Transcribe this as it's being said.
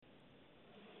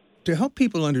To help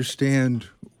people understand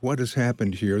what has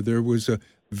happened here, there was a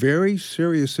very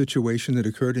serious situation that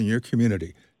occurred in your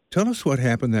community. Tell us what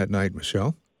happened that night,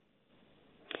 Michelle.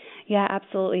 Yeah,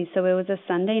 absolutely. So it was a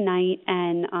Sunday night,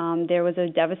 and there was a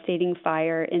devastating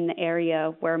fire in the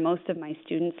area where most of my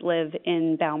students live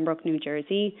in Bound Brook, New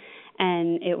Jersey.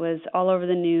 And it was all over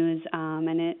the news,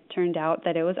 and it turned out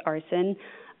that it was arson,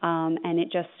 and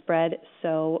it just spread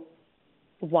so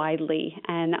widely.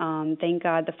 And thank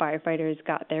God the firefighters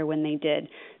got there when they did,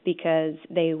 because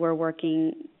they were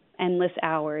working endless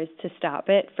hours to stop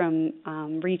it from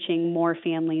reaching more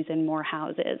families and more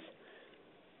houses.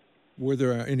 Were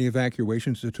there any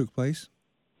evacuations that took place?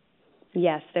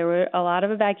 Yes, there were a lot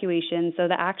of evacuations. So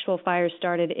the actual fire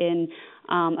started in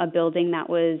a building that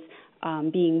was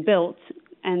being built,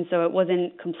 and so it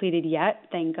wasn't completed yet,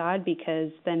 thank God,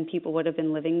 because then people would have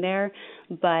been living there.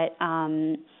 But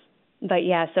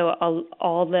yeah, so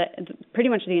pretty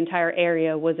much the entire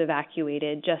area was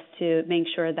evacuated just to make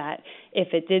sure that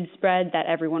if it did spread, that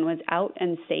everyone was out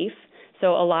and safe.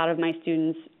 So a lot of my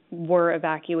students were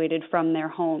evacuated from their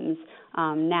homes.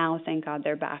 Now, thank God,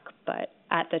 they're back, but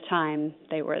at the time,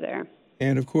 they were there.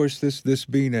 And of course, this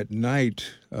being at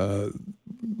night, the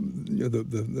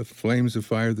flames of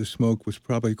fire, the smoke was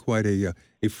probably quite a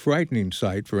frightening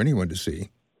sight for anyone to see.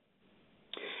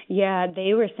 Yeah,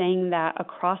 they were saying that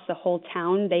across the whole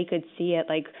town, they could see it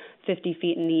like 50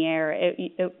 feet in the air.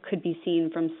 It could be seen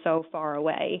from so far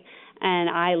away. And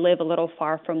I live a little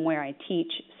far from where I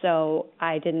teach, so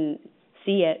I didn't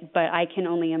see it, but I can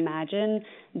only imagine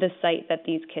the sight that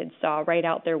these kids saw right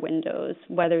out their windows,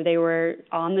 whether they were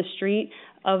on the street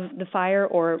of the fire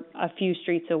or a few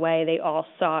streets away. They all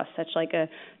saw such like a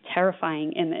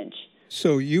terrifying image.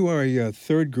 So you are a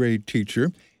third grade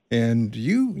teacher, and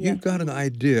you Yes. got an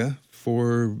idea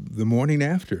for the morning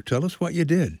after. Tell us what you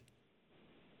did.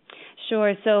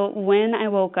 Sure. So when I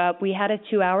woke up, we had a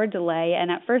 2-hour delay,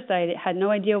 and at first I had no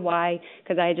idea why,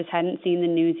 because I just hadn't seen the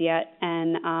news yet.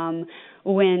 And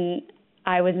when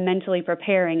I was mentally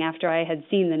preparing after I had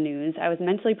seen the news, I was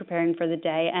mentally preparing for the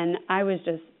day, and I was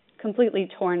just completely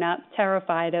torn up,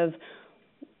 terrified of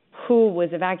who was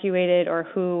evacuated or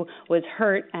who was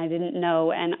hurt. I didn't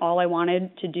know, and all I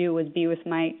wanted to do was be with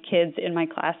my kids in my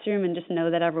classroom and just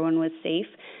know that everyone was safe.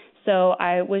 So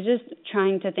I was just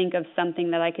trying to think of something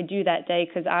that I could do that day,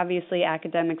 because obviously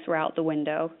academics were out the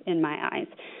window in my eyes.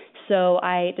 So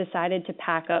I decided to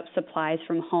pack up supplies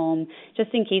from home just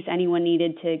in case anyone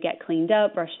needed to get cleaned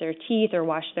up, brush their teeth, or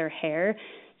wash their hair.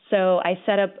 So I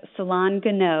set up Salon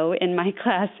Ganot in my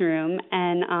classroom,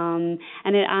 and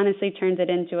it honestly turns it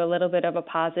into a little bit of a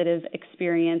positive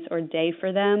experience or day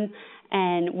for them.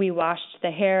 And we washed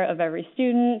the hair of every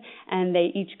student, and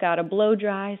they each got a blow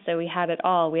dry. So we had it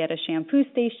all. We had a shampoo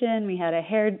station, we had a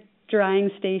hair drying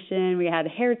station, we had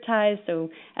hair ties, so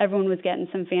everyone was getting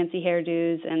some fancy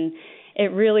hairdos. And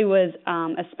it really was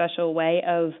a special way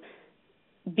of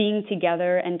being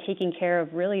together and taking care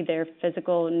of really their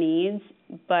physical needs,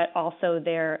 but also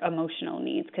their emotional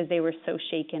needs, because they were so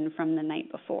shaken from the night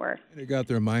before. And it got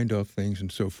their mind off things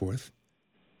and so forth.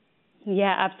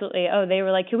 Yeah, absolutely. Oh, they were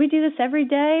like, "Can we do this every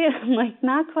day?" I'm like,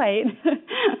 "Not quite,"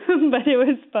 but it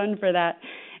was fun for that.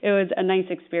 It was a nice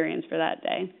experience for that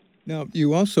day. Now,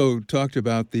 you also talked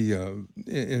about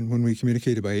and when we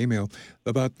communicated by email,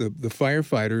 about the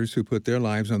firefighters who put their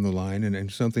lives on the line,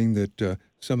 and something that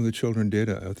some of the children did,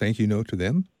 a thank you note to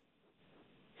them.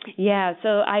 Yeah,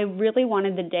 so I really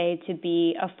wanted the day to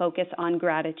be a focus on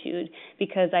gratitude,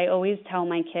 because I always tell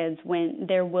my kids when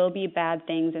there will be bad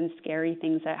things and scary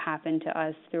things that happen to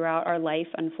us throughout our life,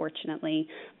 unfortunately,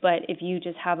 but if you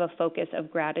just have a focus of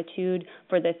gratitude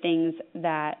for the things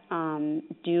that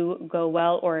do go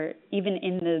well, or even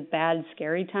in the bad,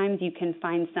 scary times, you can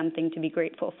find something to be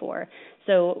grateful for.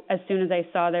 So as soon as I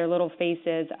saw their little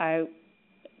faces, I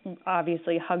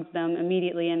obviously hugged them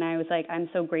immediately, and I was like, "I'm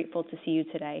so grateful to see you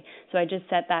today." So I just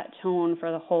set that tone for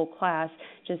the whole class,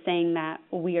 just saying that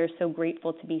we are so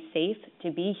grateful to be safe, to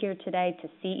be here today, to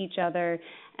see each other,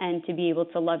 and to be able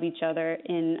to love each other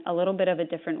in a little bit of a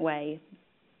different way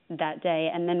that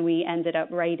day. And then we ended up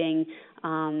writing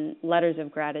letters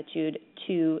of gratitude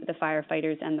to the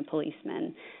firefighters and the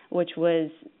policemen, which was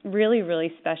really,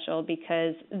 really special,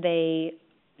 because they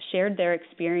shared their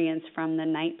experience from the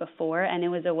night before, and it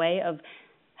was a way of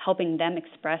helping them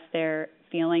express their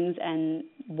feelings and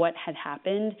what had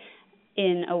happened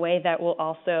in a way that will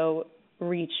also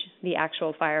reach the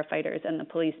actual firefighters and the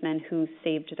policemen who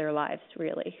saved their lives,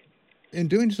 really. In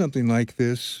doing something like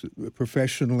this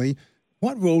professionally,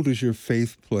 what role does your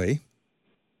faith play?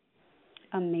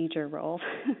 A major role.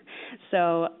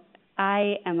 So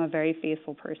I am a very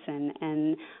faithful person,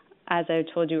 and as I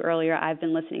told you earlier, I've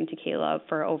been listening to Kayla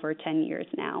for over 10 years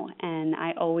now, and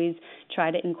I always try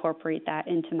to incorporate that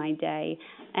into my day.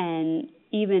 And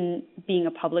even being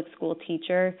a public school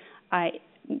teacher,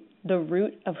 the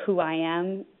root of who I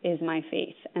am is my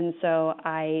faith. And so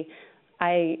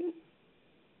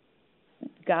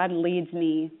God leads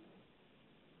me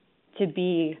to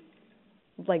be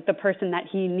like the person that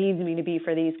he needs me to be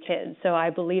for these kids. So I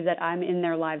believe that I'm in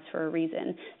their lives for a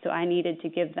reason. So I needed to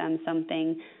give them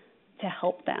something to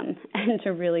help them and to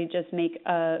really just make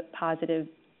a positive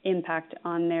impact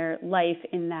on their life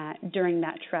during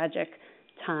that tragic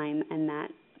time and that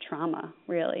trauma,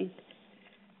 really.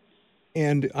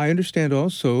 And I understand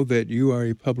also that you are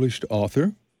a published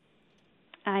author.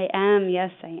 I am.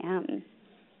 Yes, I am.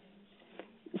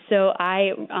 So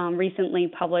I recently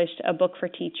published a book for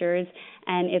teachers,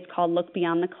 and it's called Look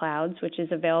Beyond the Clouds, which is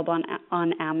available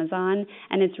on Amazon.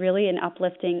 And it's really an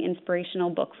uplifting, inspirational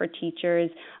book for teachers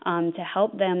to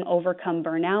help them overcome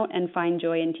burnout and find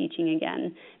joy in teaching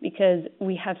again. Because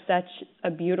we have such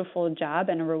a beautiful job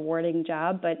and a rewarding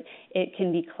job, but it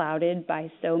can be clouded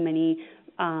by so many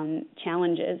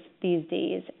challenges these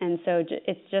days. And so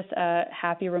it's just a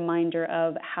happy reminder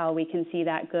of how we can see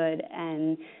that good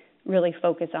and really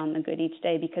focus on the good each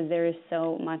day, because there is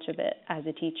so much of it as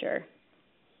a teacher.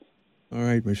 All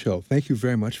right, Michelle, thank you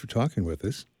very much for talking with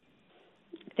us.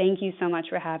 Thank you so much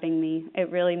for having me. It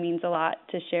really means a lot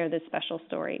to share this special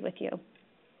story with you.